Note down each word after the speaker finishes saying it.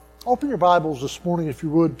Open your Bibles this morning, if you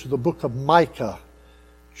would, to the book of Micah,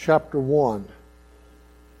 chapter 1.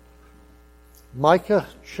 Micah,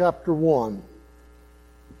 chapter 1.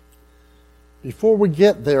 Before we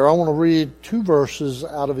get there, I want to read two verses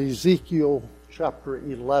out of Ezekiel chapter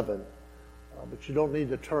 11. But you don't need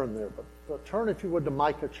to turn there. But turn, if you would, to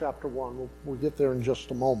Micah chapter 1. We'll get there in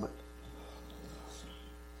just a moment.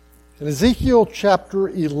 In Ezekiel chapter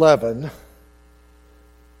 11,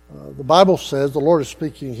 the Bible says, the Lord is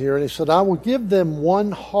speaking here, and He said, I will give them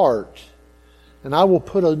one heart, and I will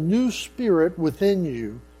put a new spirit within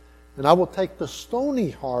you, and I will take the stony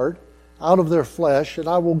heart out of their flesh, and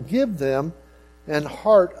I will give them an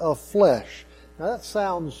heart of flesh. Now that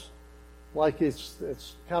sounds like it's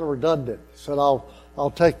kind of redundant. He said,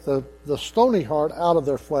 I'll take the stony heart out of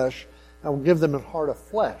their flesh, and will give them a heart of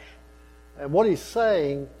flesh. And what He's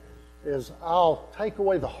saying is, I'll take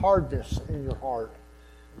away the hardness in your heart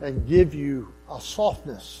and give you a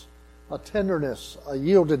softness, a tenderness, a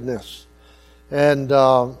yieldedness. And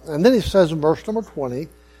then He says in verse number 20,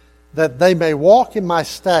 that they may walk in my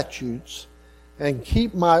statutes and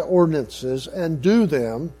keep my ordinances and do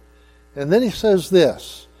them. And then He says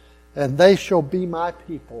this, and they shall be my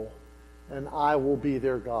people, and I will be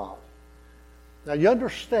their God. Now you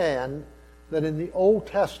understand that in the Old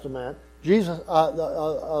Testament, Jesus,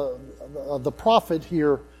 the prophet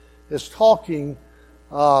here is talking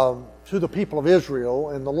to the people of Israel,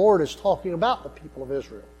 and the Lord is talking about the people of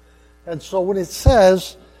Israel. And so when it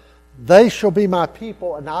says, they shall be my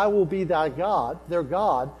people, and I will be their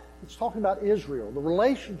God, it's talking about Israel, the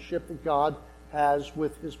relationship that God has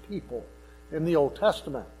with His people in the Old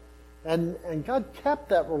Testament. And God kept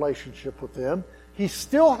that relationship with them. He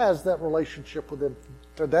still has that relationship with them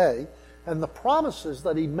today. And the promises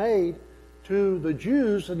that He made to the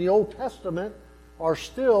Jews in the Old Testament are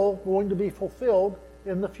still going to be fulfilled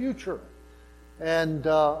in the future. And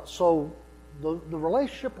so the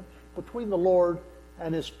relationship between the Lord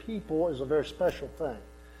and His people is a very special thing.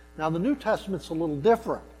 Now the New Testament's a little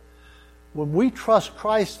different. When we trust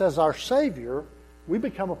Christ as our Savior, we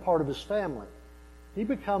become a part of His family. He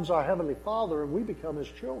becomes our Heavenly Father, and we become His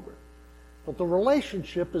children. But the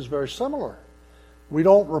relationship is very similar. We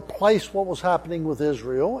don't replace what was happening with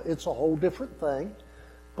Israel. It's a whole different thing.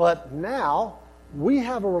 But now we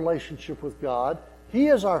have a relationship with God. He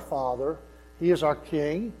is our Father. He is our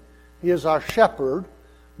King. He is our shepherd.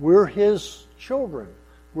 We're His children.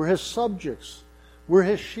 We're His subjects. We're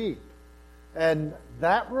His sheep. And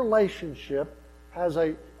that relationship has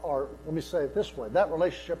or let me say it this way, that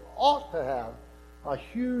relationship ought to have a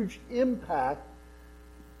huge impact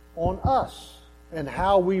on us and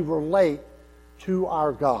how we relate to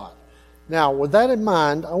our God. Now, with that in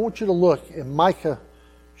mind, I want you to look in Micah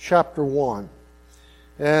chapter 1.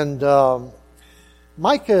 And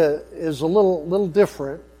Micah is a little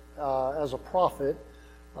different as a prophet.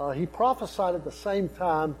 He prophesied at the same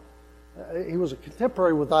time. He was a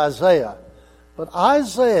contemporary with Isaiah. But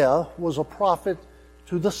Isaiah was a prophet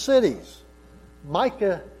to the cities.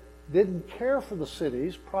 Micah didn't care for the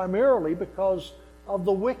cities primarily because of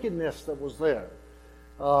the wickedness that was there.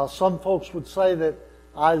 Some folks would say that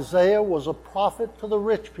Isaiah was a prophet to the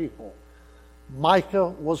rich people. Micah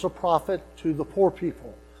was a prophet to the poor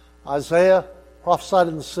people. Isaiah prophesied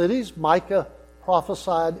in the cities. Micah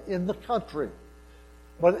prophesied in the country.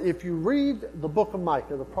 But if you read the book of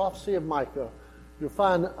Micah, the prophecy of Micah, you'll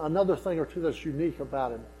find another thing or two that's unique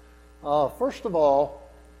about him. First of all,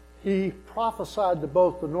 he prophesied to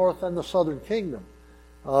both the north and the southern kingdom.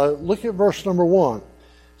 Look at verse number 1. It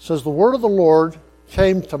says, the word of the Lord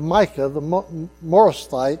came to Micah the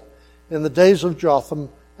Morasthite in the days of Jotham,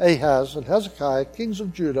 Ahaz, and Hezekiah, kings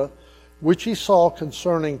of Judah, which he saw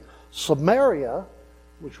concerning Samaria,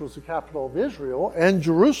 which was the capital of Israel, and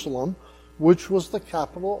Jerusalem, which was the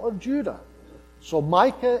capital of Judah. So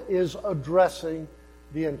Micah is addressing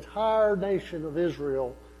the entire nation of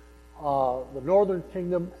Israel, the northern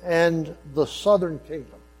kingdom and the southern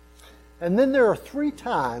kingdom. And then there are 3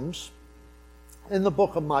 times in the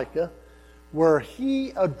book of Micah where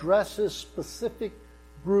he addresses specific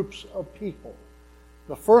groups of people.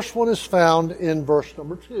 The first one is found in verse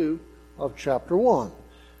number 2 of chapter 1.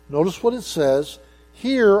 Notice what it says,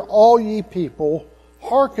 hear, all ye people,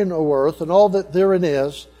 hearken, O earth, and all that therein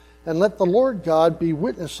is, and let the Lord God be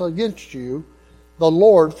witness against you, the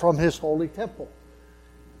Lord from His holy temple.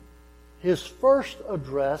 His first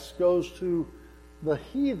address goes to the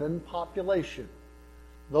heathen population.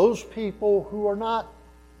 Those people who are not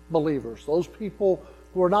believers. Those people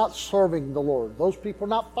who are not serving the Lord. Those people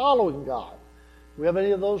not following God. Do we have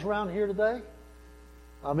any of those around here today?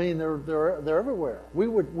 I mean, they're everywhere. We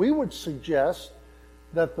would suggest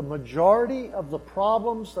that the majority of the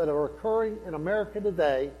problems that are occurring in America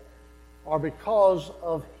today are because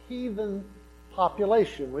of heathen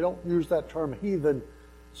population. We don't use that term heathen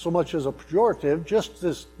so much as a pejorative, just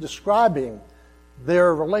as describing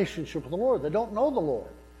their relationship with the Lord. They don't know the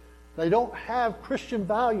Lord. They don't have Christian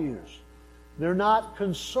values. They're not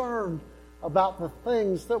concerned about the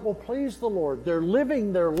things that will please the Lord. They're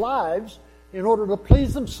living their lives in order to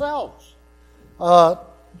please themselves.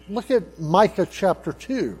 Look at Micah chapter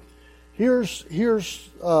 2. Here's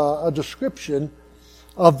a description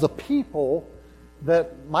of the people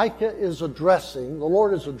that Micah is addressing, the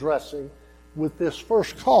Lord is addressing with this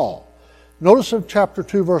first call. Notice in chapter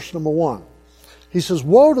 2, verse number 1. He says,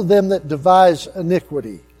 "Woe to them that devise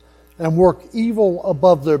iniquity and work evil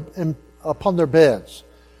upon their beds.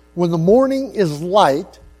 When the morning is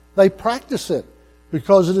light, they practice it,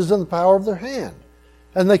 because it is in the power of their hand.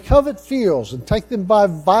 And they covet fields and take them by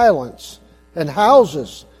violence, and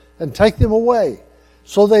houses and take them away.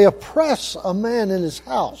 So they oppress a man in his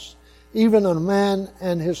house, even a man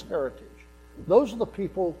and his heritage." Those are the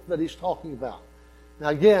people that he's talking about. Now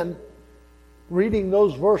again, reading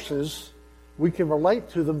those verses, we can relate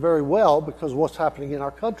to them very well because of what's happening in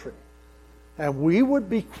our country. And we would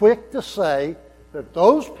be quick to say that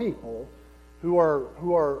those people who are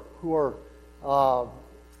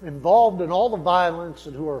involved in all the violence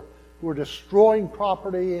and who are destroying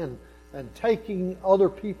property and taking other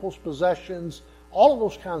people's possessions, all of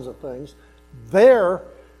those kinds of things, they're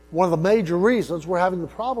one of the major reasons we're having the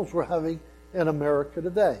problems we're having in America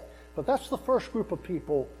today. But that's the first group of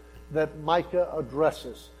people that Micah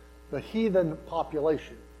addresses, the heathen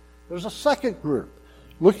population. There's a second group.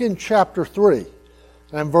 Look in chapter 3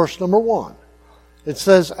 and verse number 1. It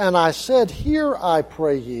says, "And I said, Hear, I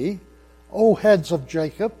pray ye, O heads of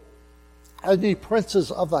Jacob, and ye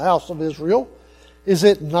princes of the house of Israel. Is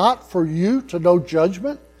it not for you to know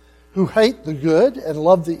judgment, who hate the good and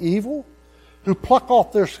love the evil, who pluck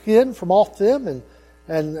off their skin from off them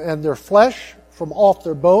and their flesh from off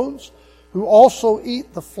their bones, who also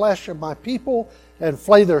eat the flesh of my people and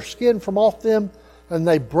flay their skin from off them, and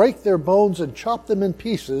they break their bones and chop them in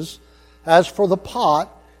pieces, as for the pot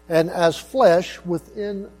and as flesh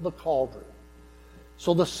within the cauldron."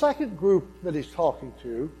 So the second group that he's talking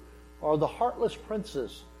to are the heartless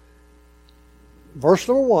princes. Verse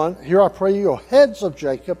number 1, "Here I pray you, O heads of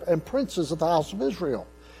Jacob and princes of the house of Israel.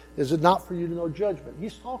 Is it not for you to know judgment?"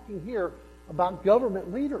 He's talking here about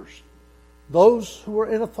government leaders, those who are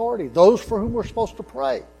in authority, those for whom we're supposed to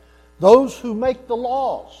pray, those who make the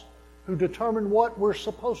laws, who determine what we're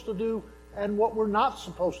supposed to do and what we're not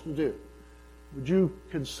supposed to do. Would you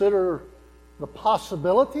consider the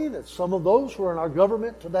possibility that some of those who are in our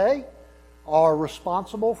government today are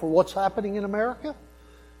responsible for what's happening in America?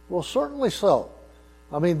 Well, certainly so.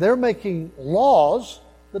 I mean, they're making laws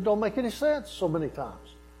that don't make any sense so many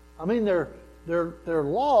times. I mean, they're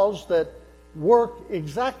laws that work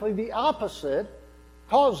exactly the opposite,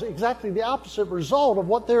 cause exactly the opposite result of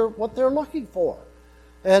what they're looking for.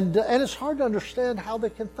 And it's hard to understand how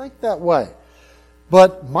they can think that way.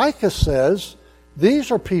 But Micah says,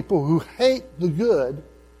 these are people who hate the good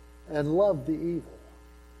and love the evil.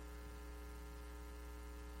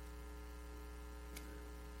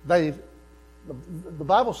 The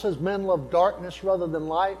Bible says men love darkness rather than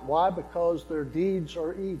light. Why? Because their deeds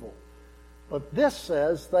are evil. But this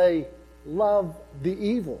says they love the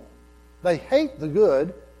evil. They hate the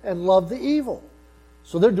good and love the evil.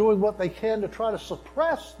 So they're doing what they can to try to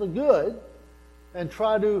suppress the good and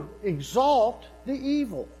try to exalt the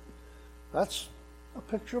evil. That's a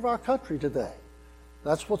picture of our country today.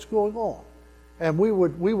 That's what's going on. And we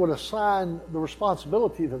would assign the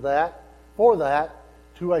responsibility for that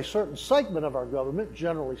to a certain segment of our government,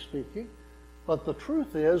 generally speaking. But the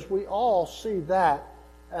truth is, we all see that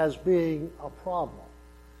as being a problem.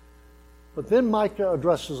 But then Micah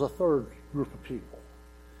addresses a third group of people.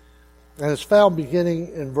 And it's found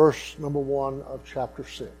beginning in verse number 1 of chapter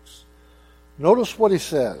 6. Notice what he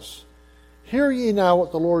says. "Hear ye now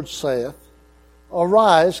what the Lord saith.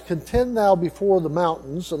 Arise, contend thou before the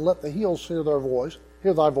mountains, and let the hills hear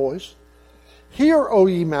thy voice. Hear, O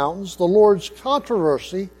ye mountains, the Lord's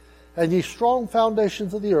controversy, and ye strong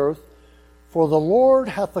foundations of the earth. For the Lord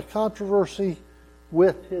hath a controversy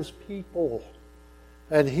with his people,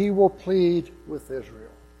 and he will plead with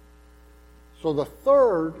Israel." So the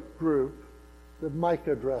third group that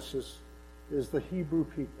Micah addresses is the Hebrew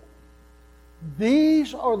people.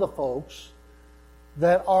 These are the folks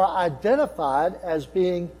that are identified as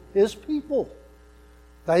being his people.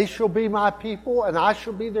 They shall be my people, and I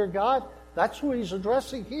shall be their God. That's who he's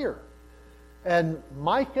addressing here. And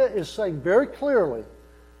Micah is saying very clearly,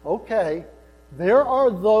 okay, There are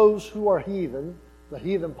those who are heathen, the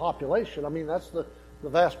heathen population. I mean, that's the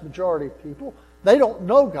vast majority of people. They don't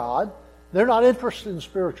know God. They're not interested in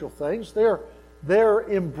spiritual things. They're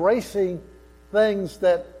embracing things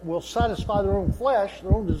that will satisfy their own flesh,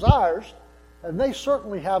 their own desires, and they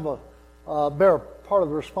certainly have bear part of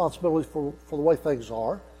the responsibility for the way things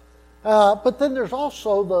are. But then there's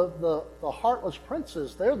also the heartless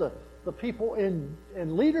princes. They're the people in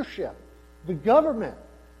leadership, the government.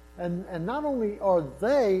 And not only are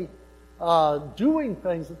they doing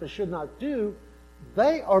things that they should not do,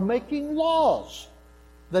 they are making laws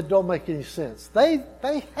that don't make any sense. They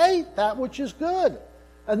hate that which is good,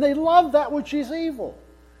 and they love that which is evil.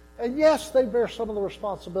 And yes, they bear some of the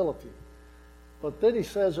responsibility. But then he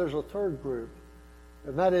says there's a third group,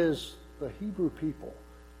 and that is the Hebrew people.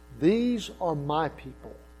 These are my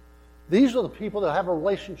people. These are the people that have a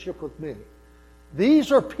relationship with me.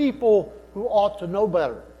 These are people who ought to know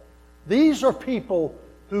better. These are people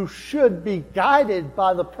who should be guided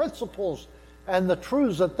by the principles and the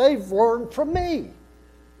truths that they've learned from me.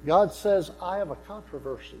 God says, I have a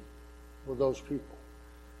controversy with those people.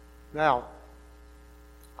 Now,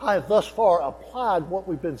 I have thus far applied what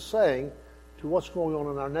we've been saying to what's going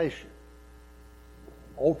on in our nation.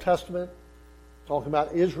 Old Testament, talking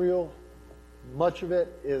about Israel, much of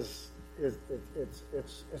it is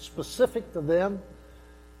specific to them.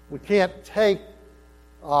 We can't take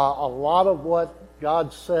a lot of what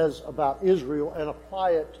God says about Israel and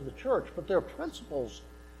apply it to the church. But there are principles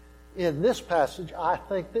in this passage, I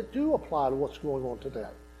think, that do apply to what's going on today.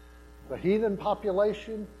 The heathen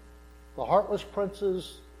population, the heartless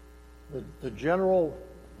princes, the general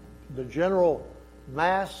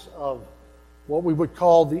mass of what we would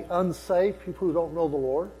call the unsafe, people who don't know the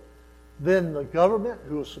Lord. Then the government,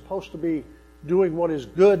 who is supposed to be doing what is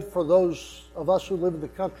good for those of us who live in the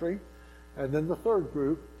country. And then the third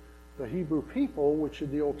group, the Hebrew people, which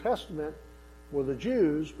in the Old Testament were the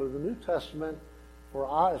Jews, but in the New Testament,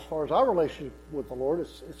 as far as our relationship with the Lord,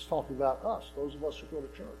 it's talking about us, those of us who go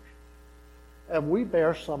to church. And we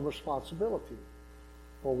bear some responsibility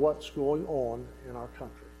for what's going on in our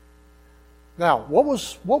country. Now, what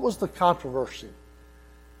was the controversy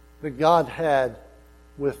that God had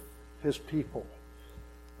with His people?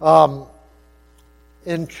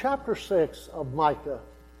 In chapter 6 of Micah,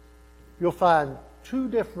 you'll find two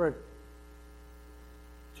different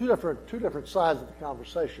sides of the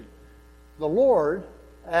conversation. The Lord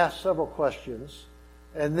asks several questions,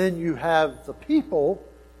 and then you have the people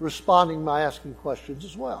responding by asking questions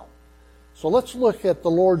as well. So let's look at the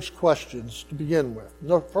Lord's questions to begin with.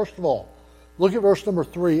 First of all, look at verse number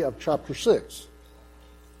 3 of chapter 6.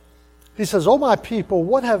 He says, O my people,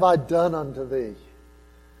 what have I done unto thee?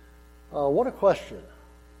 What a question.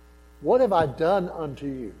 What have I done unto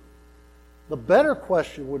you? The better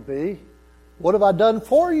question would be, what have I done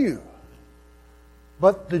for you?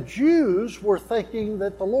 But the Jews were thinking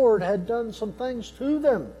that the Lord had done some things to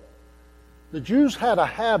them. The Jews had a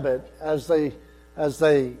habit as they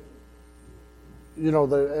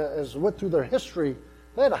went through their history,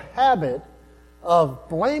 they had a habit of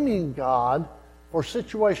blaming God for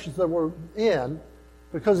situations that were in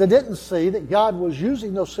because they didn't see that God was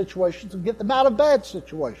using those situations to get them out of bad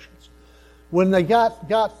situations. When they got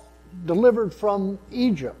delivered from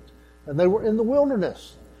Egypt and they were in the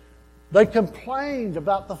wilderness, they complained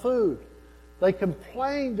about the food. They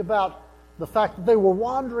complained about the fact that they were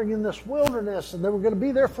wandering in this wilderness and they were going to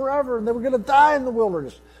be there forever and they were going to die in the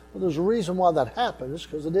wilderness. Well, there's a reason why that happened. It's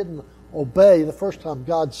because they didn't obey the first time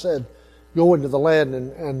God said, go into the land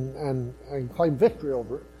and claim victory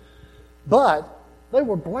over it. But they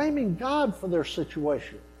were blaming God for their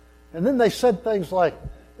situation. And then they said things like,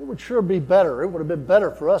 it would sure be better. It would have been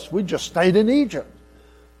better for us. We just stayed in Egypt.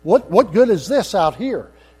 What good is this out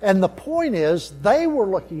here? And the point is, they were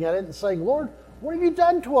looking at it and saying, Lord, what have you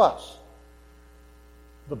done to us?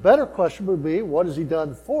 The better question would be, what has He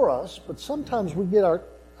done for us? But sometimes we get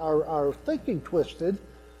our thinking twisted.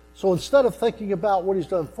 So instead of thinking about what He's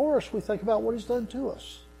done for us, we think about what He's done to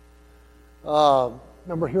us.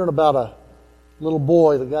 Remember hearing about a little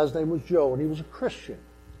boy, the guy's name was Joe, and he was a Christian.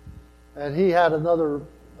 And he had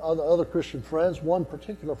other Christian friends, one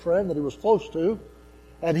particular friend that he was close to.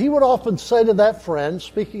 And he would often say to that friend,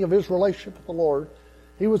 speaking of his relationship with the Lord,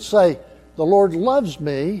 he would say, the Lord loves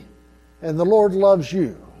me and the Lord loves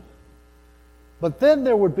you. But then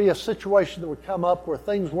there would be a situation that would come up where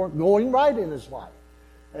things weren't going right in his life.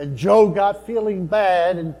 And Joe got feeling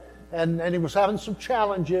bad and he was having some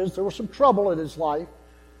challenges. There was some trouble in his life.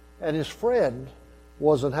 And his friend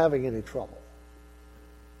wasn't having any trouble.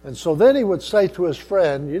 And so then he would say to his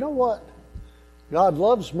friend, you know what? God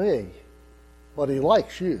loves me, but He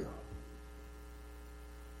likes you.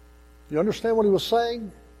 You understand what he was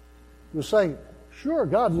saying? He was saying, sure,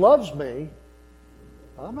 God loves me,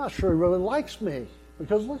 but I'm not sure he really likes me.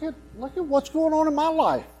 Because look at what's going on in my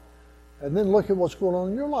life. And then look at what's going on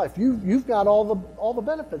in your life. You've got all the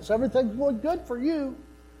benefits. Everything's going good for you.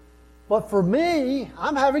 But for me,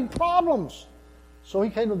 I'm having problems. So he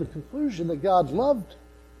came to the conclusion that God loved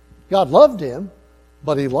him,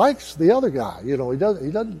 but he likes the other guy. He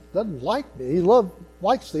doesn't like me. He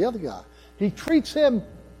likes the other guy. He treats him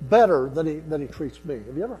better than he treats me.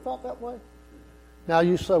 Have you ever felt that way? Now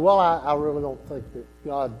you say, well, I really don't think that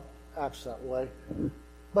God acts that way.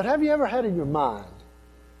 But have you ever had in your mind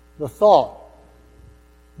the thought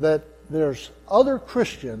that there's other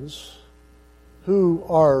Christians who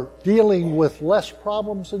are dealing with less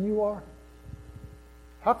problems than you are?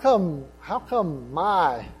 How come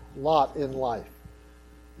my lot in life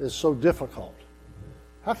is so difficult?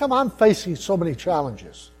 How come I'm facing so many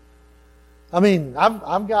challenges? I mean,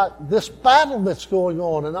 I've got this battle that's going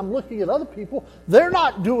on, and I'm looking at other people. They're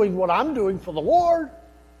not doing what I'm doing for the Lord.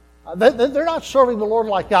 They're not serving the Lord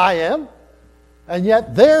like I am. And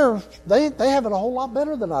yet they have it a whole lot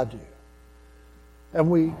better than I do. And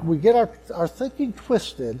we get our thinking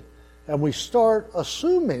twisted, and we start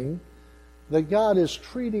assuming that God is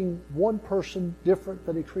treating one person different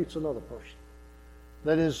than he treats another person.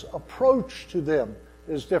 That his approach to them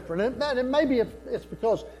is different. And maybe it's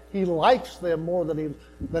because he likes them more than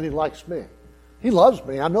he likes me. He loves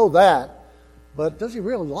me, I know that. But does he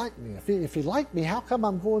really like me? If he liked me, how come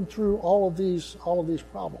I'm going through all of these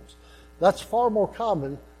problems? That's far more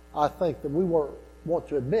common, I think, than we want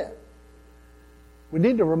to admit. We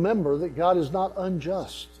need to remember that God is not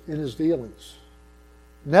unjust in his dealings.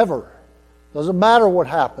 Never. Doesn't matter what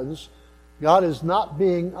happens. God is not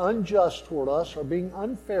being unjust toward us or being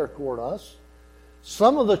unfair toward us.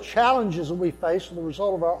 Some of the challenges that we face are the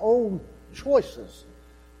result of our own choices.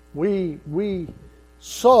 We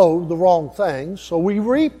sow the wrong things, so we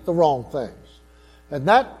reap the wrong things. And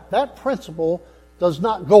that principle does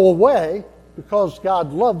not go away because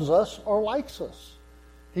God loves us or likes us.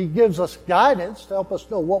 He gives us guidance to help us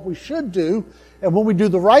know what we should do, and when we do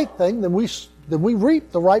the right thing, then we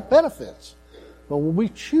reap the right benefits. But when we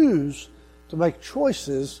choose to make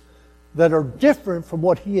choices that are different from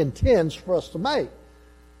what he intends for us to make,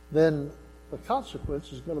 then the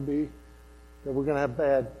consequence is going to be that we're going to have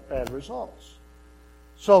bad results.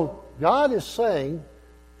 So God is saying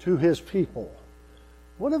to his people,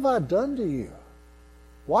 what have I done to you?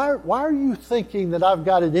 Why are you thinking that I've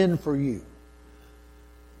got it in for you?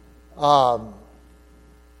 I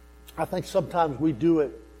think sometimes we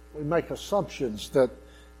make assumptions that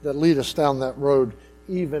lead us down that road,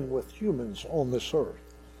 even with humans on this earth.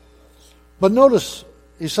 But notice,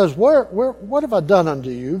 he says, what have I done unto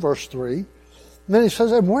you? Verse 3. And then he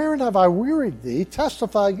says, and wherein have I wearied thee?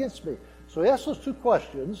 Testify against me. So he asks those two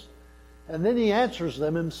questions, and then he answers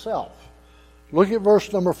them himself. Look at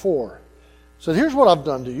verse number 4. He said, here's what I've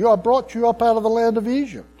done to you. I brought you up out of the land of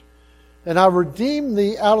Egypt, and I redeemed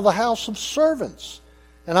thee out of the house of servants.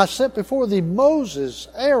 And I sent before thee Moses,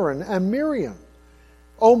 Aaron, and Miriam.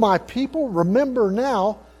 O my people, remember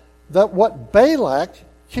now that what Balak,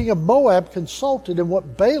 king of Moab, consulted, and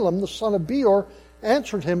what Balaam, the son of Beor,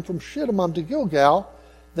 answered him from Shittim unto Gilgal,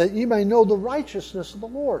 that ye may know the righteousness of the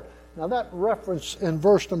Lord. Now that reference in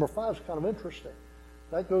verse number 5 is kind of interesting.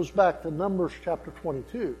 That goes back to Numbers chapter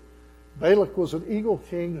 22. Balak was an eagle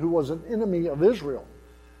king who was an enemy of Israel.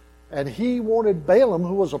 And he wanted Balaam,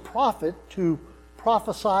 who was a prophet, to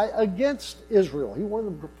prophesy against Israel. He wanted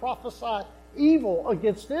him to prophesy evil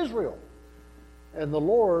against Israel. And the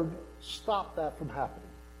Lord stopped that from happening.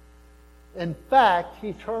 In fact,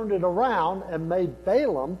 he turned it around and made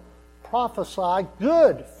Balaam prophesy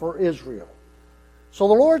good for Israel. So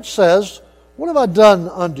the Lord says, what have I done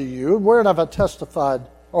unto you? Wherein have I testified,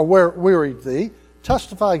 or where wearied thee?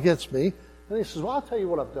 Testify against me. And he says, well, I'll tell you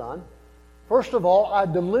what I've done. First of all, I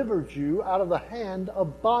delivered you out of the hand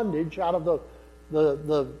of bondage, out of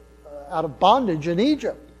out of bondage in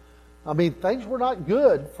Egypt. I mean, things were not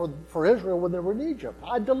good for Israel when they were in Egypt.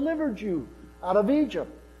 I delivered you out of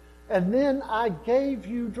Egypt. And then I gave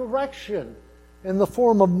you direction in the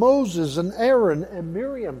form of Moses and Aaron and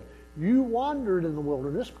Miriam. You wandered in the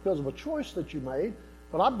wilderness because of a choice that you made,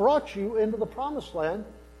 but I brought you into the promised land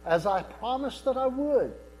as I promised that I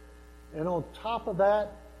would. And on top of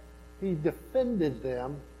that, he defended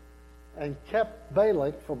them and kept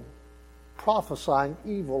Balak from prophesying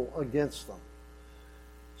evil against them.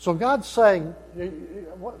 So God's saying,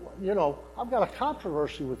 I've got a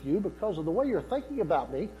controversy with you because of the way you're thinking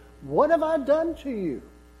about me. What have I done to you?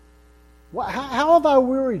 How have I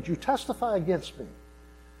wearied you? Testify against me.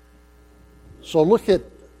 So look at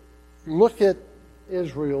look at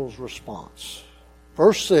Israel's response.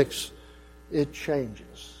 Verse 6, it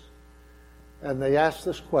changes. And they ask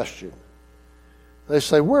this question. They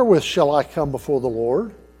say, wherewith shall I come before the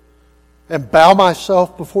Lord and bow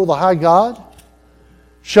myself before the high God?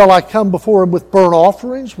 Shall I come before him with burnt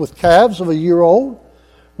offerings, with calves of a year old?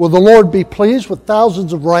 Will the Lord be pleased with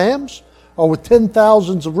thousands of rams, or with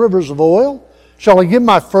 10,000s of rivers of oil? Shall I give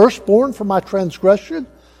my firstborn for my transgression,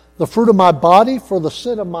 the fruit of my body for the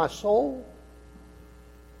sin of my soul?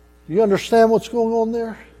 Do you understand what's going on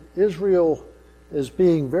there? Israel is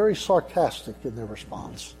being very sarcastic in their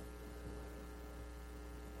response.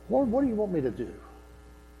 Lord, what do you want me to do?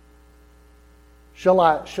 Shall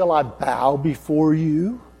I bow before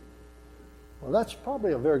you? Well, that's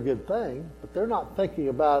probably a very good thing, but they're not thinking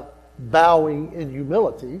about bowing in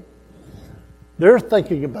humility. They're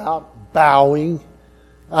thinking about bowing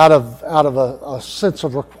out of a sense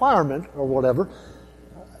of requirement or whatever.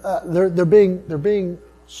 They're being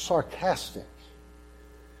sarcastic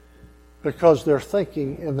because they're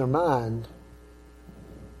thinking in their mind,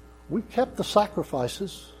 we kept the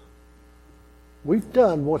sacrifices. We've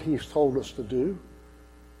done what he's told us to do.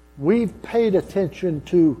 We've paid attention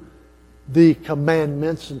to the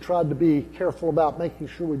commandments and tried to be careful about making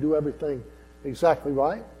sure we do everything exactly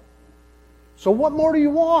right. So what more do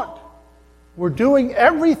you want? We're doing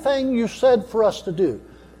everything you said for us to do.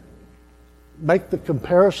 Make the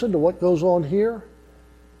comparison to what goes on here.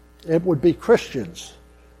 It would be Christians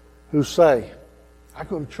who say, I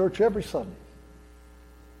go to church every Sunday.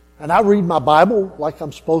 And I read my Bible like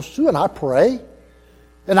I'm supposed to, and I pray.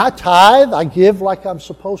 And I tithe, I give like I'm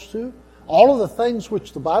supposed to. All of the things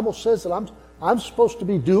which the Bible says that I'm supposed to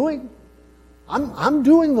be doing, I'm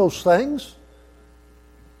doing those things.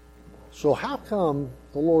 So how come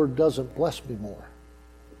the Lord doesn't bless me more?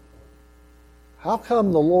 How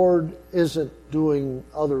come the Lord isn't doing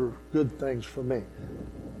other good things for me?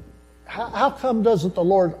 How come doesn't the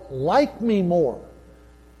Lord like me more?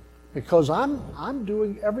 Because I'm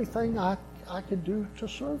doing everything I can do to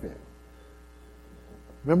serve Him.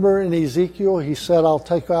 Remember in Ezekiel, he said, I'll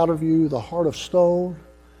take out of you the heart of stone,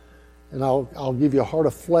 and I'll give you a heart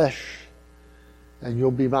of flesh, and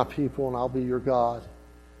you'll be my people, and I'll be your God.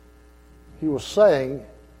 He was saying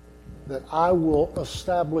that I will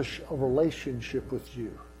establish a relationship with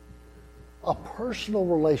you. A personal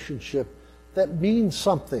relationship that means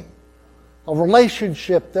something. A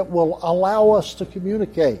relationship that will allow us to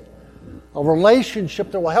communicate. A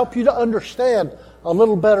relationship that will help you to understand a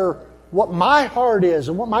little better what my heart is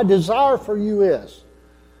and what my desire for you is.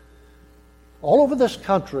 All over this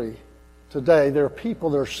country today, there are people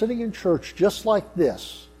that are sitting in church just like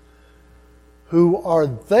this who are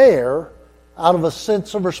there out of a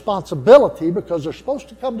sense of responsibility because they're supposed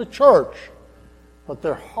to come to church, but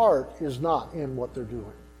their heart is not in what they're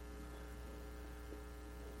doing.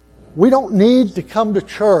 We don't need to come to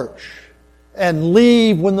church and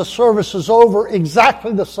leave when the service is over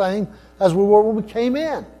exactly the same as we were when we came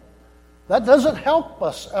in. That doesn't help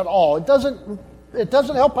us at all. It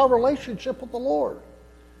doesn't help our relationship with the Lord.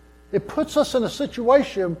 It puts us in a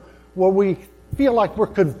situation where we feel like we're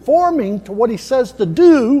conforming to what He says to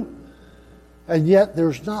do, and yet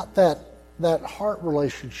there's not that heart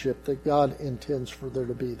relationship that God intends for there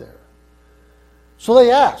to be there. So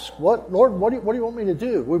they ask, Lord, what do you want me to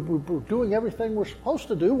do? We're doing everything we're supposed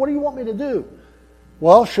to do. What do you want me to do?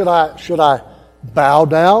 Well, should I bow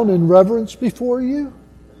down in reverence before you?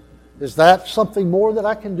 Is that something more that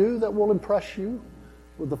I can do that will impress you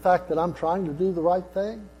with the fact that I'm trying to do the right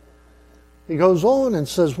thing? He goes on and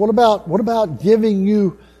says, what about giving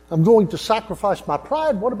you, I'm going to sacrifice my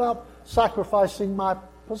pride. What about sacrificing my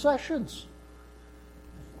possessions?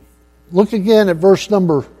 Look again at verse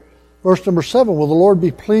number 7. Will the Lord be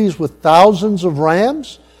pleased with thousands of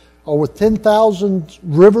rams or with 10,000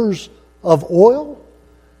 rivers of oil?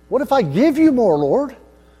 What if I give you more, Lord?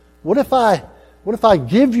 What if I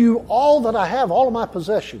give you all that I have, all of my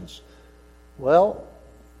possessions? Well,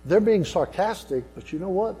 they're being sarcastic, but you know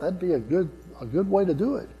what? That'd be a good way to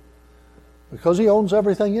do it. Because He owns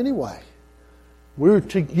everything anyway. We're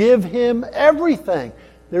to give Him everything.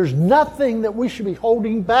 There's nothing that we should be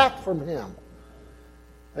holding back from Him.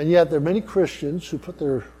 And yet there are many Christians who put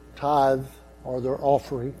their tithe or their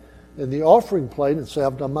offering in the offering plate and say,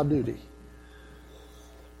 I've done my duty.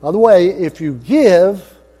 By the way, if you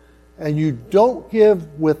give and you don't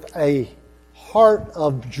give with a heart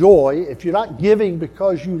of joy, if you're not giving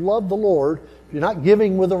because you love the Lord, if you're not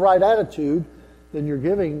giving with the right attitude, then your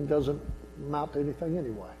giving doesn't amount to anything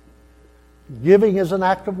anyway. Giving is an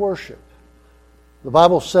act of worship. The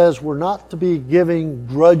Bible says we're not to be giving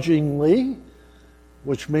grudgingly,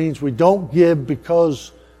 which means we don't give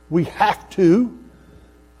because we have to.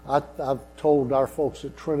 I've told our folks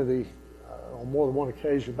at Trinity on more than one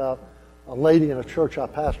occasion about a lady in a church I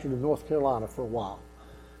pastored in North Carolina for a while.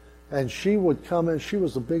 And she would come in, she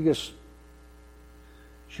was the biggest,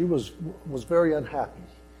 she was very unhappy.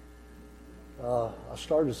 I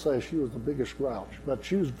started to say she was the biggest grouch, but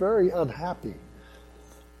she was very unhappy.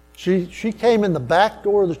 She came in the back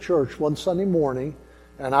door of the church one Sunday morning,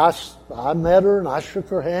 and I met her and I shook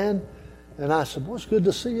her hand, and I said, "Well, it's good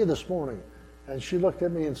to see you this morning." And she looked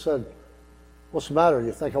at me and said, "What's the matter?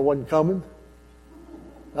 You think I wasn't coming?"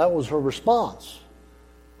 That was her response.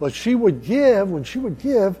 But she would give, when she would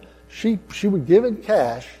give, she would give in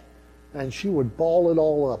cash, and she would ball it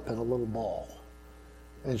all up in a little ball.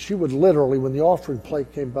 And she would literally, when the offering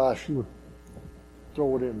plate came by, she would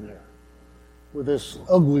throw it in there with this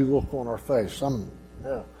ugly look on her face.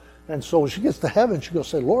 And so when she gets to heaven, she's going to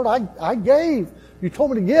say, "Lord, I gave. You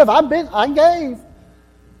told me to give. I gave."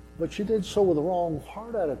 But she did so with the wrong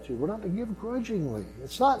heart attitude. We're not to give grudgingly.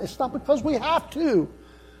 It's not because we have to.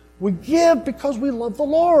 We give because we love the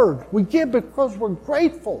Lord. We give because we're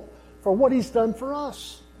grateful for what He's done for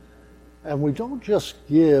us. And we don't just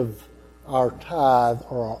give our tithe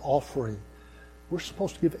or our offering. We're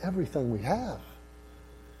supposed to give everything we have.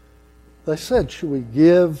 They said, should we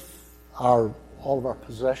give all of our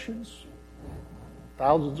possessions?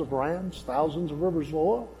 Thousands of rams, thousands of rivers of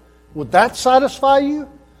oil? Would that satisfy you?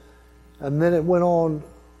 And then it went on,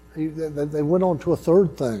 they went on to a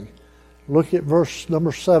third thing. Look at verse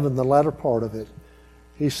number 7, the latter part of it.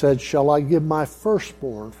 He said, "Shall I give my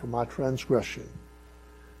firstborn for my transgression,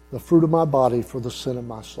 the fruit of my body for the sin of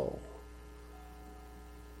my soul?"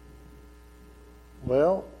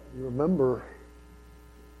 Well, you remember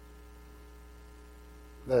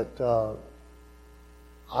that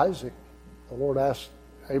Isaac, the Lord asked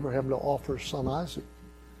Abraham to offer his son Isaac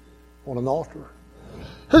on an altar.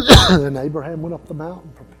 And Abraham went up the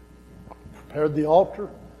mountain, prepared the altar,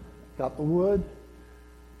 got the wood,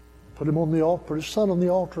 put him on the altar, put his son on the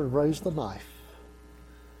altar, and raised the knife.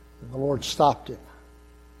 And the Lord stopped him.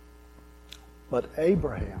 But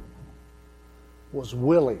Abraham was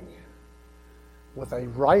willing, with a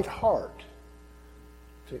right heart,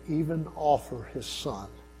 to even offer his son.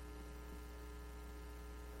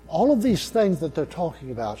 All of these things that they're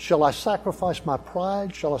talking about, shall I sacrifice my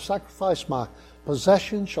pride? Shall I sacrifice my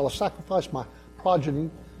possessions? Shall I sacrifice my progeny?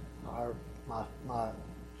 Or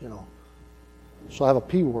So I have a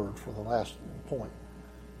P word for the last point.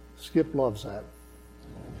 Skip loves that.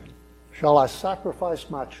 Shall I sacrifice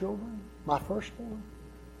my children, my firstborn?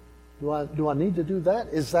 Do I need to do that?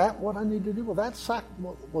 Is that what I need to do? Will that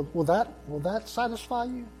satisfy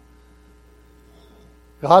you?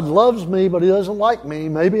 God loves me, but He doesn't like me.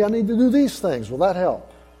 Maybe I need to do these things. Will that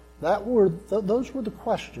help? Those were the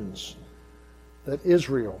questions that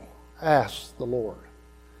Israel asked the Lord.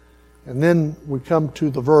 And then we come to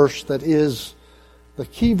the verse that is the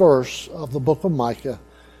key verse of the book of Micah.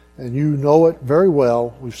 And you know it very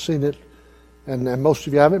well. We've seen it, and most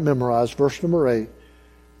of you have it memorized. Verse number 8.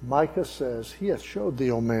 Micah says, "He hath showed thee,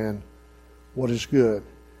 O man, what is good.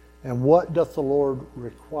 And what doth the Lord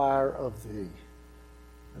require of thee?"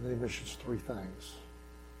 And then he mentions three things.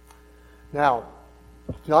 Now,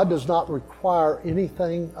 God does not require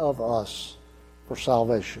anything of us for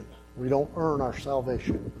salvation. We don't earn our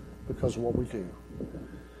salvation because of what we do.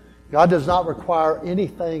 God does not require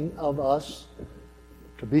anything of us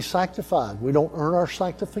to be sanctified. We don't earn our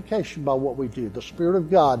sanctification by what we do. The Spirit of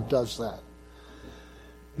God does that.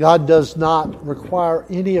 God does not require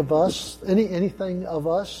anything of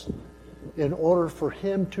us in order for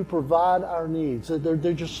Him to provide our needs. There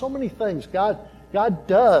are just so many things God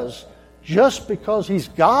does just because He's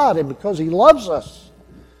God and because He loves us.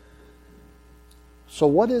 So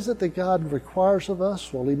what is it that God requires of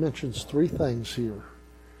us? Well, He mentions three things here.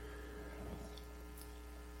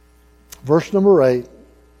 Verse number 8,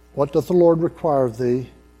 "What doth the Lord require of thee?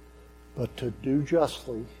 But to do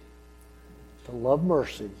justly, to love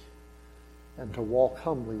mercy, and to walk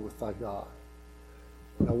humbly with thy God."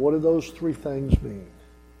 Now, what do those three things mean?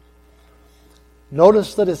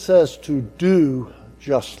 Notice that it says to do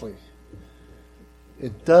justly.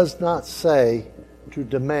 It does not say to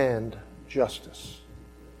demand justice.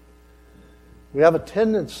 We have a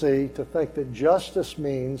tendency to think that justice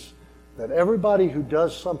means that everybody who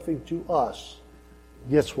does something to us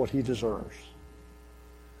gets what he deserves.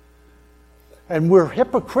 And we're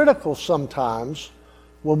hypocritical sometimes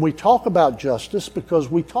when we talk about justice, because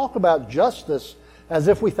we talk about justice as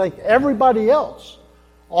if we think everybody else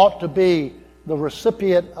ought to be the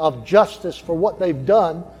recipient of justice for what they've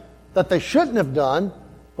done that they shouldn't have done,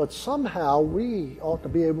 but somehow we ought to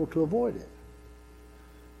be able to avoid it.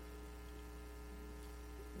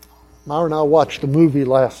 Myra and I watched a movie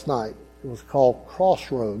last night. It was called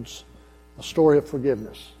Crossroads, A Story of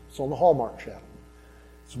Forgiveness. It's on the Hallmark Channel.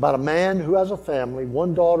 It's about a man who has a family,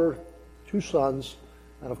 one daughter, two sons,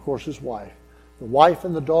 and of course his wife. The wife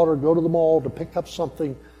and the daughter go to the mall to pick up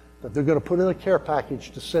something that they're going to put in a care package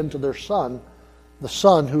to send to their son, the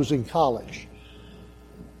son who's in college.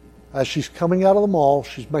 As she's coming out of the mall,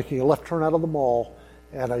 she's making a left turn out of the mall,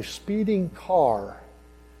 and a speeding car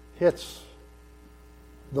hits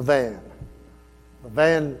the van. The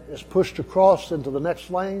van is pushed across into the next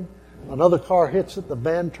lane. Another car hits it. The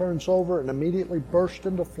van turns over and immediately bursts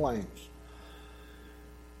into flames.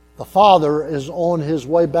 The father is on his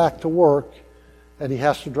way back to work, and he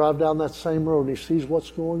has to drive down that same road. He sees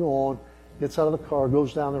what's going on, gets out of the car,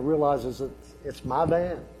 goes down and realizes that it's my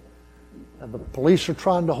van. And the police are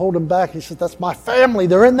trying to hold him back. He says, "That's my family.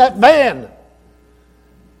 They're in that van."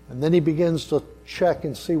 And then he begins to check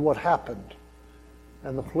and see what happened.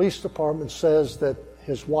 And the police department says that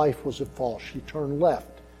his wife was at fault. She turned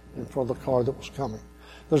left in front of the car that was coming.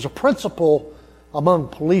 There's a principle among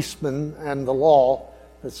policemen and the law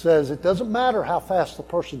that says it doesn't matter how fast the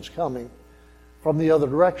person's coming from the other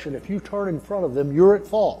direction. If you turn in front of them, you're at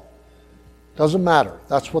fault. Doesn't matter.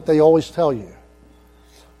 That's what they always tell you.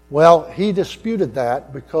 Well, he disputed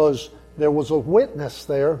that because there was a witness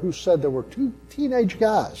there who said there were two teenage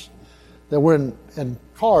guys that were in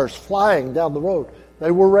cars flying down the road.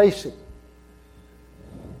 They were racing.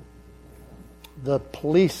 The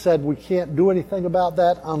police said we can't do anything about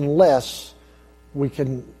that unless we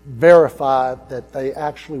can verify that they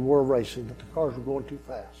actually were racing, that the cars were going too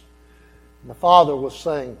fast. And the father was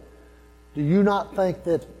saying, "Do you not think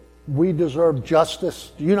that we deserve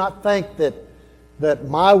justice? Do you not think that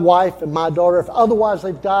my wife and my daughter, if otherwise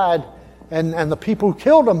they've died, and the people who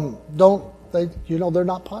killed them they're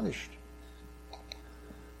not punished?"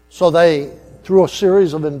 So they, through a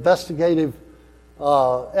series of investigative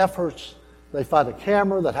efforts, they find a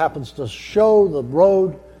camera that happens to show the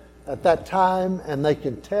road at that time, and they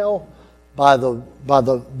can tell by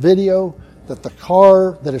the video that the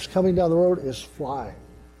car that is coming down the road is flying.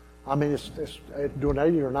 I mean, it's doing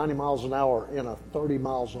 80 or 90 miles an hour in a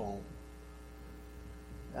 30-mile zone.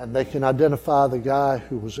 And they can identify the guy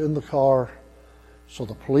who was in the car. So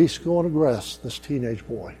the police go and arrest this teenage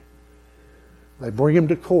boy. They bring him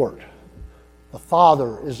to court. The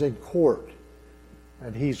father is in court.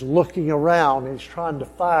 And he's looking around. And he's trying to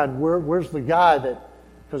find where's the guy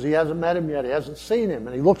because he hasn't met him yet. He hasn't seen him.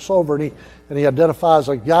 And he looks over and he identifies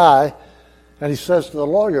a guy. And he says to the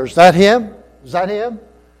lawyer, "Is that him? Is that him?"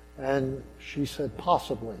 And she said,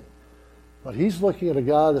 "Possibly." But he's looking at a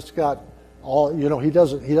guy that's got he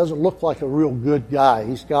doesn't look like a real good guy.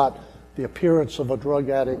 He's got the appearance of a drug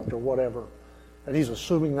addict or whatever. And he's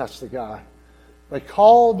assuming that's the guy. They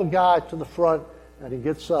call the guy to the front, and he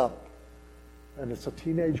gets up. And it's a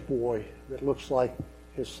teenage boy that looks like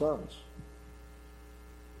his sons.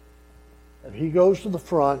 And he goes to the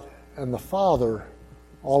front, and the father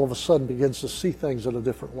all of a sudden begins to see things in a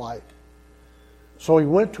different light. So he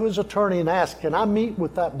went to his attorney and asked, "Can I meet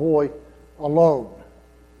with that boy alone?"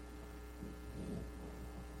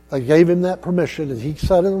 They gave him that permission, and he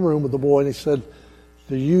sat in the room with the boy, and he said,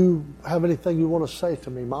 "Do you have anything you want to say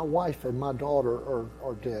to me? My wife and my daughter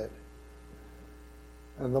are dead."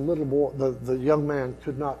 And the little boy, the young man,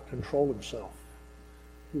 could not control himself.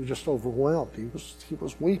 He was just overwhelmed. He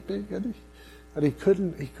was weeping, and he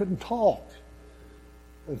couldn't talk.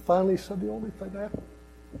 And finally, he said, "The only thing I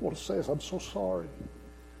want to say is I'm so sorry."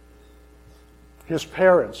 His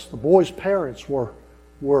parents, the boy's parents,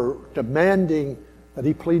 were demanding that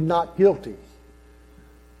he plead not guilty.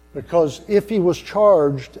 Because if he was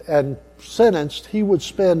charged and sentenced, he would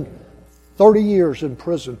spend 30 years in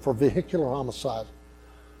prison for vehicular homicide.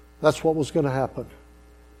 That's what was going to happen.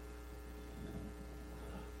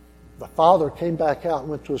 The father came back out and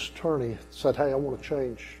went to his attorney and said, "Hey, I want to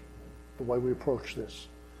change the way we approach this."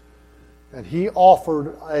 And he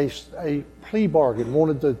offered a plea bargain.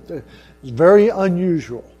 It was very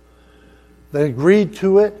unusual. They agreed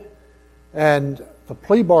to it, and the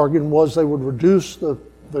plea bargain was they would reduce the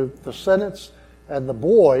sentence, and the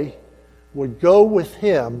boy would go with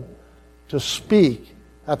him to speak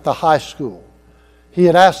at the high school. He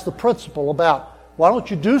had asked the principal about, "Why don't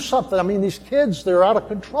you do something? I mean, these kids, they're out of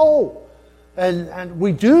control. And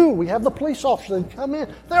we have the police officers that come in.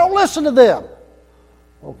 They don't listen to them."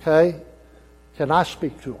 "Okay, can I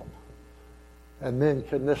speak to them? And then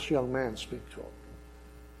can this young man speak to them?"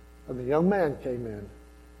 And the young man came in.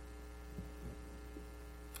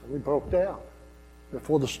 And we broke down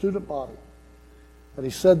before the student body. And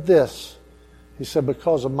he said this. He said,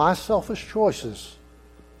 "Because of my selfish choices,"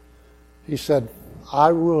 he said, I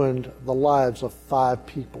ruined the lives of 5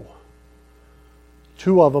 people.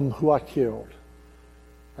 2 of them who I killed.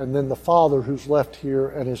 And then the father who's left here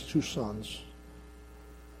and his 2 sons.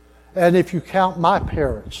 And if you count my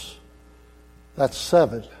parents, that's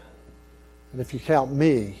 7. And if you count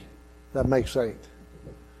me, that makes 8.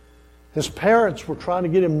 His parents were trying to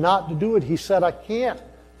get him not to do it. He said, I can't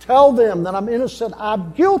tell them that I'm innocent.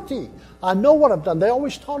 I'm guilty. I know what I've done. They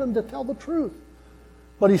always taught him to tell the truth.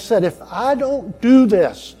 But he said, if I don't do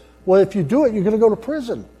this, well, if you do it, you're going to go to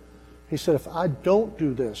prison. He said, if I don't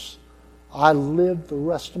do this, I live the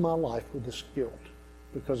rest of my life with this guilt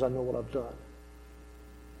because I know what I've done.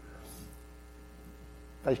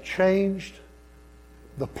 They changed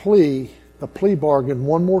the plea bargain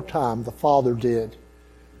one more time, the father did.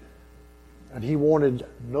 And he wanted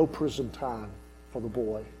no prison time for the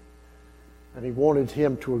boy. And he wanted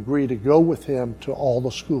him to agree to go with him to all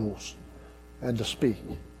the schools and to speak.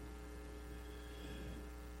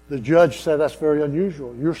 The judge said, that's very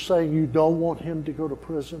unusual. You're saying you don't want him to go to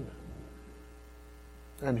prison?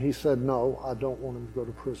 And he said, no, I don't want him to go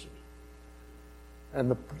to prison.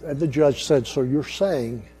 And the judge said, so you're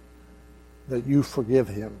saying that you forgive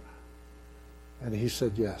him? And he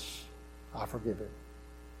said, yes, I forgive him.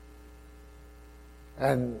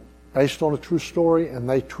 And based on a true story, and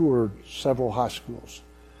they toured several high schools.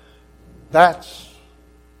 That's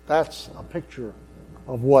a picture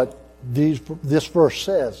of what this verse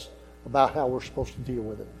says about how we're supposed to deal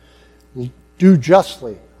with it. Do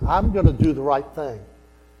justly. I'm going to do the right thing.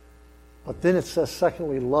 But then it says,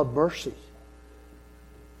 secondly, love mercy.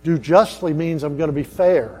 Do justly means I'm going to be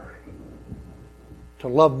fair. To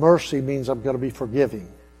love mercy means I'm going to be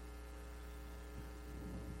forgiving.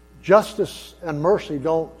 Justice and mercy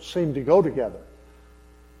don't seem to go together.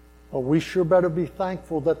 But we sure better be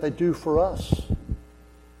thankful that they do for us.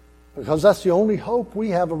 Because that's the only hope we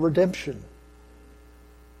have of redemption.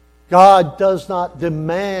 God does not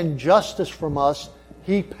demand justice from us.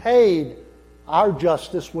 He paid our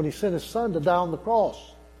justice when He sent His Son to die on the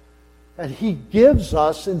cross. And He gives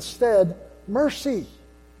us instead mercy.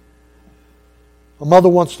 A mother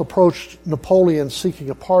once approached Napoleon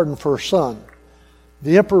seeking a pardon for her son.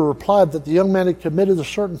 The emperor replied that the young man had committed a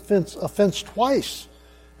certain offense twice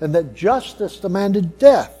and that justice demanded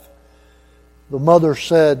death. The mother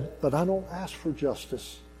said, but I don't ask for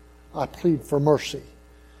justice. I plead for mercy.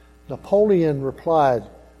 Napoleon replied,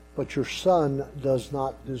 but your son does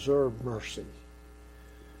not deserve mercy.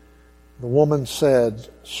 The woman said,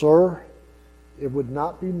 sir, it would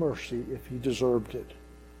not be mercy if he deserved it.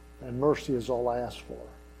 And mercy is all I ask for.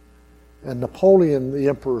 And Napoleon, the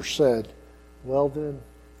emperor, said, well then,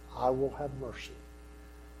 I will have mercy.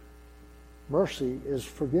 Mercy is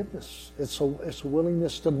forgiveness. It's a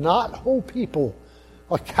willingness to not hold people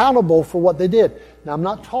accountable for what they did. Now, I'm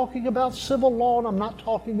not talking about civil law, and I'm not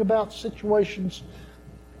talking about situations.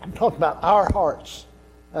 I'm talking about our hearts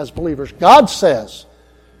as believers. God says,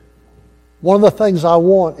 one of the things I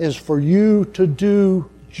want is for you to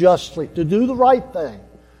do justly, to do the right thing.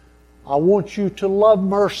 I want you to love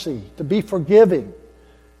mercy, to be forgiving.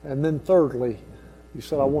 And then thirdly, He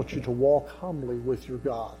said, I want you to walk humbly with your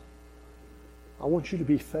God. I want you to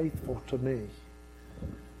be faithful to me.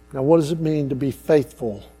 Now, what does it mean to be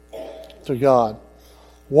faithful to God?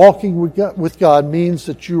 Walking with God means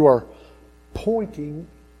that you are pointing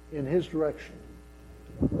in His direction.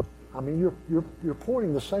 I mean, you're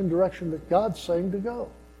pointing the same direction that God's saying to go.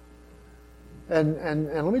 And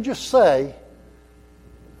let me just say,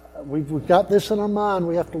 we've got this in our mind.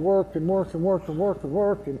 We have to work and work and work and work and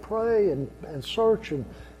work and pray and search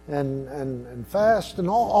and fast and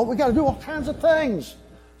all. We got to do all kinds of things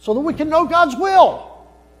so that we can know God's will.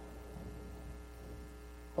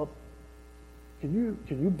 But can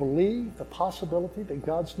you believe the possibility that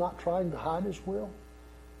God's not trying to hide His will?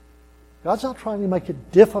 God's not trying to make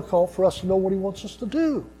it difficult for us to know what He wants us to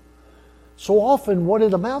do. So often what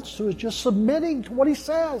it amounts to is just submitting to what He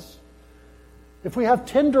says. If we have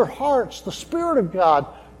tender hearts, the Spirit of God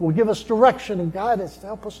will give us direction and guidance to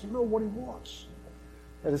help us to know what He wants.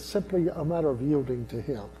 And it's simply a matter of yielding to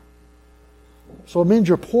Him. So it means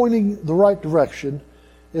you're pointing the right direction.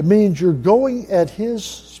 It means you're going at His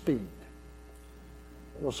speed.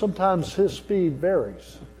 You know, sometimes His speed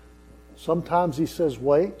varies. Sometimes He says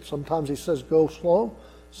wait. Sometimes He says go slow.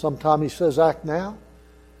 Sometimes He says act now.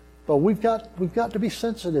 But we've got to be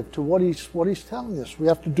sensitive to what He's telling us. We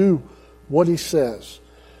have to do what He says.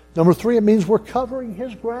 Number 3, it means we're covering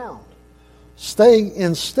His ground. Staying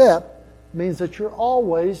in step means that you're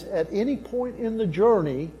always, at any point in the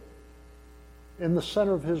journey, in the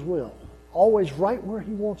center of His will. Always right where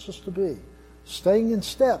He wants us to be. Staying in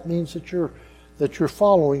step means that you're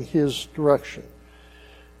following His direction.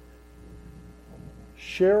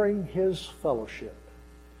 sharing His fellowship.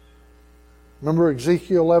 Remember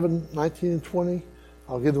Ezekiel 11, 19 and 20?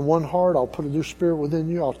 I'll give them one heart. I'll put a new spirit within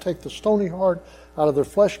you. I'll take the stony heart out of their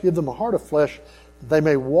flesh, give them a heart of flesh, that they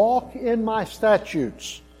may walk in my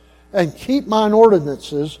statutes and keep mine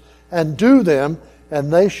ordinances and do them,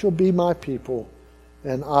 and they shall be my people,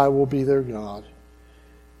 and I will be their God.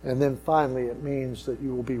 And then finally, it means that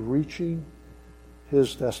you will be reaching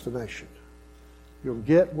His destination. You'll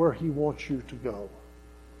get where He wants you to go.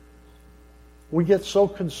 We get so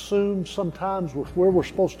consumed sometimes with where we're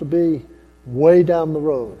supposed to be way down the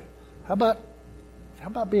road. How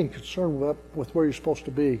about being concerned with where you're supposed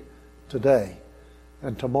to be today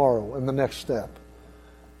and tomorrow and the next step?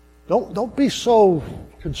 Don't be so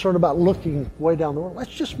concerned about looking way down the road.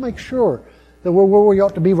 Let's just make sure that we're where we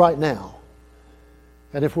ought to be right now.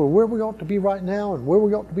 And if we're where we ought to be right now, and where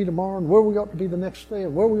we ought to be tomorrow, and where we ought to be the next day,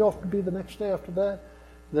 and where we ought to be the next day after that,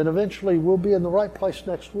 then eventually we'll be in the right place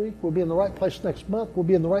next week, we'll be in the right place next month, we'll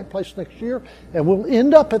be in the right place next year, and we'll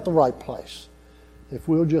end up at the right place if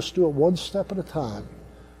we'll just do it one step at a time,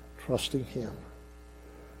 trusting Him.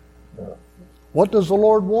 What does the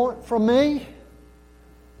Lord want from me?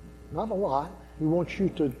 Not a lot. He wants you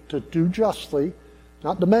to do justly,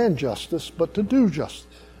 not demand justice, but to do justice.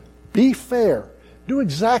 Be fair. Do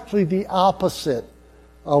exactly the opposite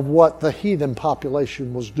of what the heathen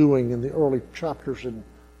population was doing in the early chapters in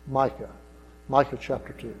Micah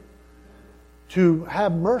chapter 2. To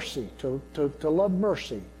have mercy, to love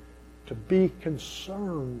mercy, to be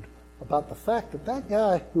concerned about the fact that that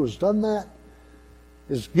guy who has done that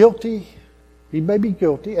is guilty. He may be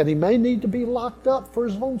guilty, and he may need to be locked up for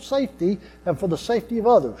his own safety and for the safety of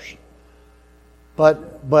others.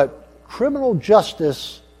 But criminal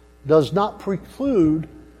justice does not preclude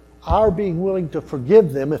our being willing to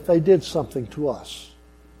forgive them if they did something to us.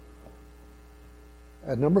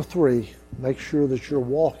 And number 3, make sure that you're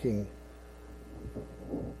walking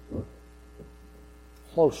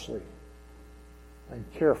closely and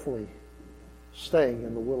carefully, staying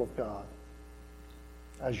in the will of God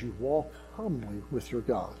as you walk humbly with your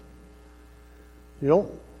God.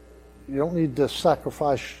 You don't need to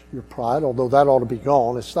sacrifice your pride, although that ought to be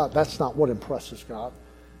gone. That's not what impresses God.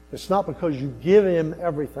 It's not because you give Him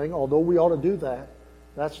everything, although we ought to do that.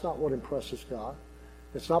 That's not what impresses God.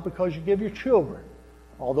 It's not because you give your children,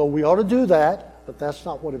 although we ought to do that, but that's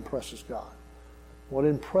not what impresses God. What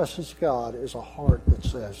impresses God is a heart that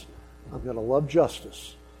says, I'm going to love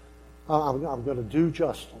justice. I'm going to do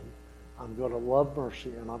justly. I'm going to love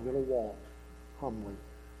mercy, and I'm going to walk humbly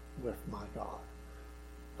with my God.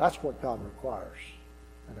 That's what God requires.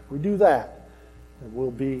 And if we do that, then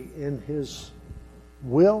we'll be in His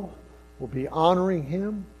will. We'll be honoring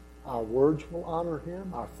Him. Our words will honor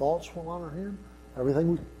Him. Our thoughts will honor Him.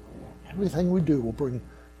 Everything we do will bring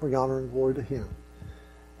honor and glory to Him.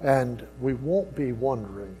 And we won't be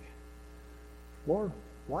wondering, Lord,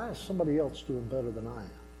 why is somebody else doing better than I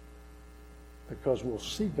am? Because we'll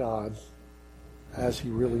see God as He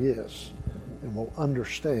really is, and we'll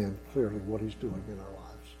understand clearly what He's doing in our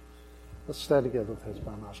lives. Let's stand together with heads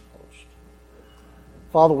bowed and eyes closed.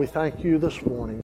 Father, we thank You this morning.